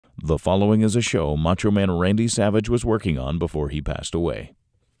The following is a show Macho Man Randy Savage was working on before he passed away.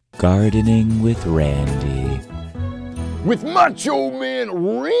 Gardening with Randy. With Macho Man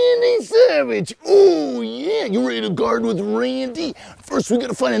Randy Savage. Oh yeah, you ready to garden with Randy? First we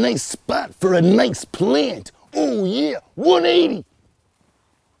gotta find a nice spot for a nice plant. Oh yeah, 180,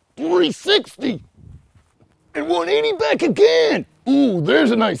 360, and 180 back again. Ooh, there's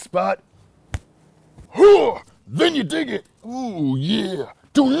a nice spot. Then you dig it. Ooh yeah.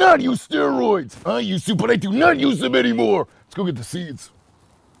 Do not use steroids. I used to, but I do not use them anymore. Let's go get the seeds.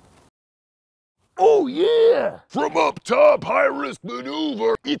 Oh yeah! From up top, high-risk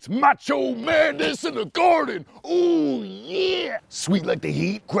maneuver, it's Macho Madness in the garden! Oh yeah! Sweet like the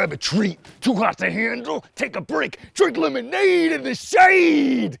heat, grab a treat. Too hot to handle, take a break, drink lemonade in the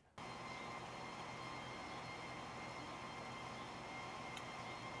shade!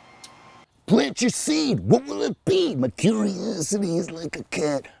 Plant your seed, what will it be? My curiosity is like a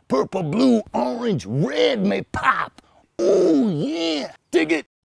cat. Purple, blue, orange, red may pop. Ooh,